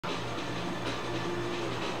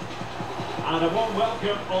And a warm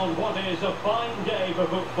welcome on what is a fine day for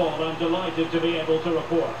football. I'm delighted to be able to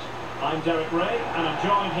report. I'm Derek Ray, and I'm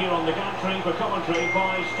joined here on the gantry for commentary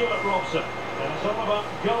by Stuart Robson. And it's all about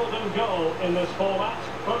golden goal in this format.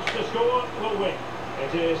 First to score will win.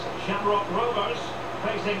 It is Shamrock Rovers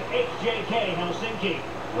facing HJK Helsinki.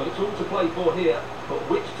 Well, it's all to play for here, but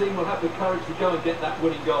which team will have the courage to go and get that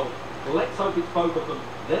winning goal? Let's hope it's both of them.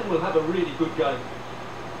 Then we'll have a really good game.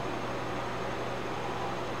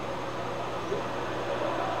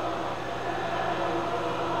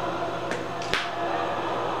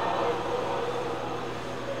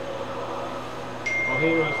 Well,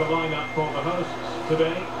 here is the lineup for the hosts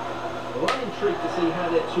today. Well, I'm intrigued to see how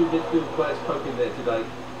their two midfield players cope in there today,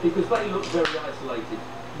 because they look very isolated.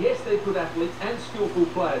 Yes, they're good athletes and skillful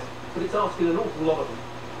players, but it's asking an awful lot of them.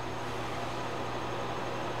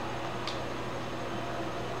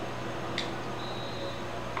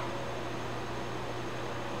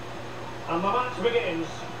 And the match begins.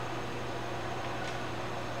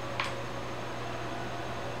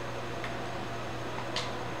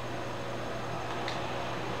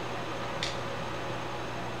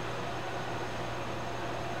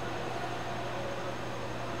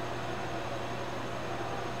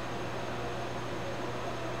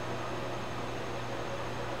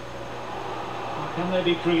 Can they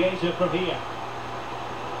be creative from here?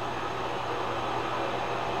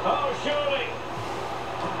 Oh, surely!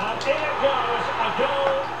 And in it goes, a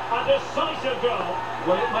goal, a decisive goal.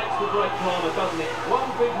 Well, it makes for great drama, doesn't it? One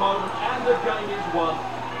big moment and the game is won.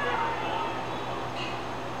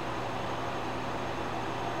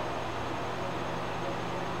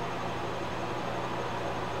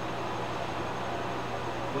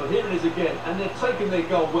 Well, here it is again, and they've taken their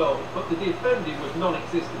goal well, but the defending was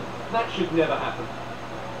non-existent. That should never happen.